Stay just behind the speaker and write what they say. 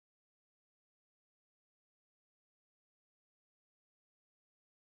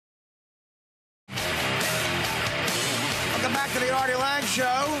Artie Lange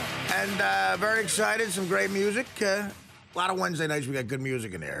Show, and very excited. Some great music. A lot of Wednesday nights we got good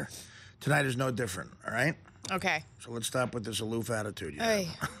music in here. Tonight is no different, all right? Okay. So let's stop with this aloof attitude. Hey.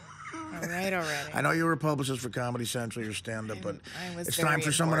 All right, already. I know you were a publicist for Comedy Central, your stand-up, but it's time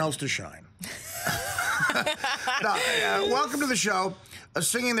for someone else to shine. Welcome to the show.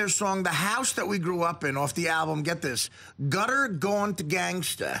 Singing their song, The House That We Grew Up In, off the album, get this, Gutter Gone to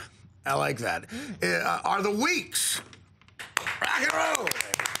Gangsta. I like that. Are the Weeks. Rock and roll.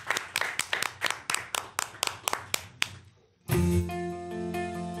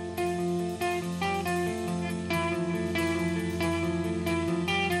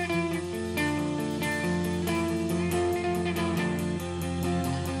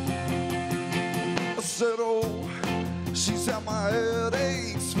 I said, oh, she's at my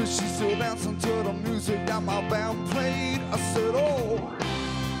headaches, but she's still dancing to the music that my band played. I said, oh,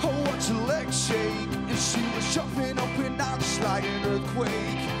 watch your legs shake. And she was jumping up and down just like an earthquake.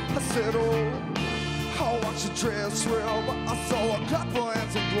 I said, oh, watch your dress swell. I saw her clap her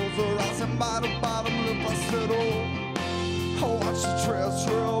hands and close her eyes, and by the bottom lip I said, oh, watch the dress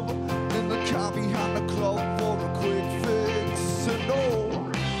swell. In the car behind the club for a quick fix. And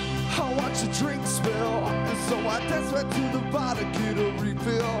I watch the drink spill, and so I danced right to the bar to get a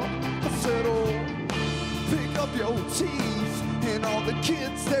refill. I said, pick up your teeth. And all the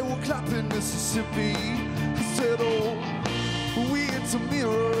kids, they were clapping Mississippi. I said, we hit a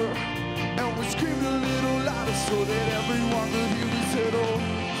mirror, and we screamed a little louder so that everyone could hear. We said,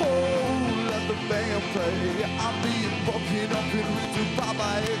 let the band play. I'm being broken up and read by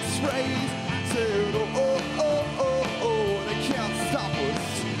my X-rays. Said, they can't stop us.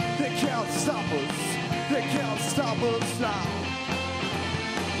 They can't stop us. They can't stop us now.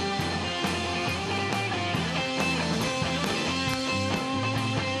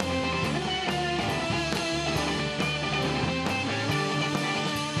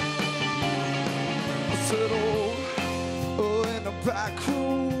 In the back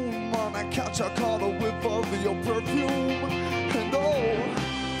room, on that couch I caught a whiff of your perfume. And I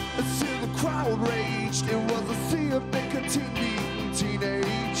see the crowd raged. It was a sea of nicotine beating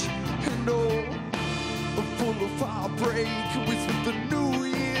teenage. And full of heartbreak, we spent the New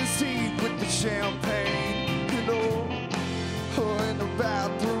Year's Eve with the champagne. And in the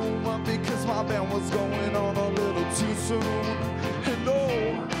bathroom, because my band was going on a little too soon. And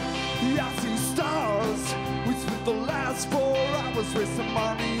I see stars. We spent the last 4 hours wasting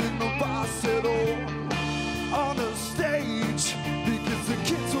money in the bar. Said, on the stage, because the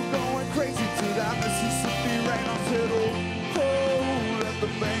kids were going crazy to that Mississippi rain. I said, let the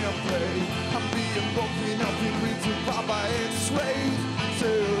band play. I'm being broken up and reaching by my X-rays.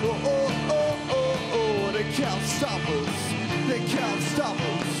 Said, they can't stop us. They can't stop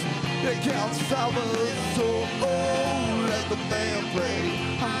us. They can't stop us. Let the band play.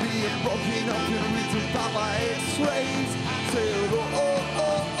 I'm being broken up and reaching by my X-rays. Said,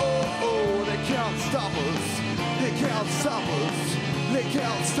 they can't stop us. They can't stop us. They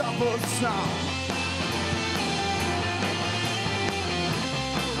can't stop us now.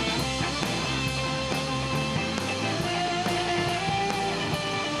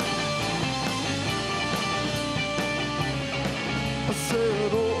 I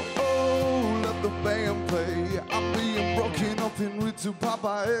said, let the band play. I'm being broken up and read by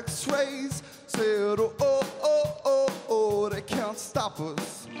my X-rays. Said, they can't stop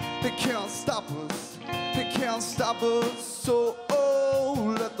us. They can't stop us. They can't stop us. So,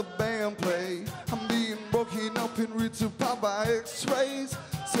 let the band play. I'm being broken up and read by my X-rays.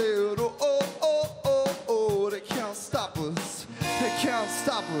 Said, they can't stop us. They can't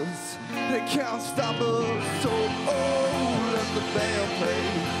stop us. They can't stop us. So, let the band play.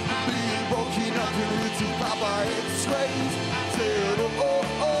 I'm being broken up and read by my X-rays. Said,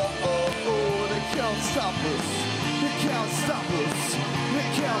 they can't stop us. They can't stop us. They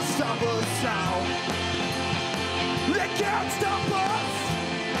can't stop us now. They can't stop us.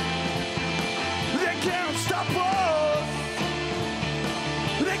 They can't stop us.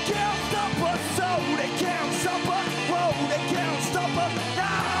 They can't stop us. So they can't stop us. Whoa, they can't stop us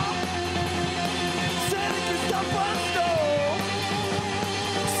now. Say they can stop us, no.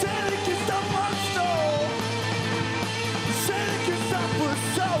 Say they can stop us, no. Say they can stop us.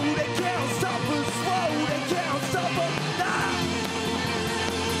 So they can't stop us. Whoa, they can't stop us now.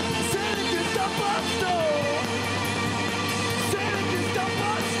 Say they can stop us, no. Say they can stop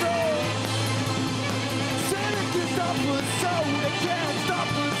us, no. Say they can stop us, so they can't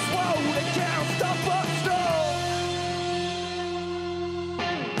stop us. Whoa, they can't stop us, no.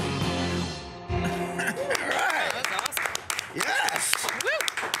 All right. That's awesome. Yes. Woo.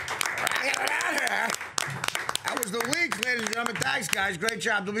 Get it out here. That was The Weeks, ladies and gentlemen. Thanks, guys. Great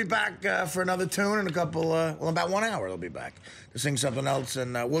job. They'll be back for another tune in a couple, well, about 1 hour they'll be back to sing something else.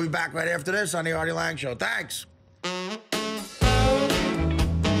 And we'll be back right after this on the Artie Lange Show. Thanks.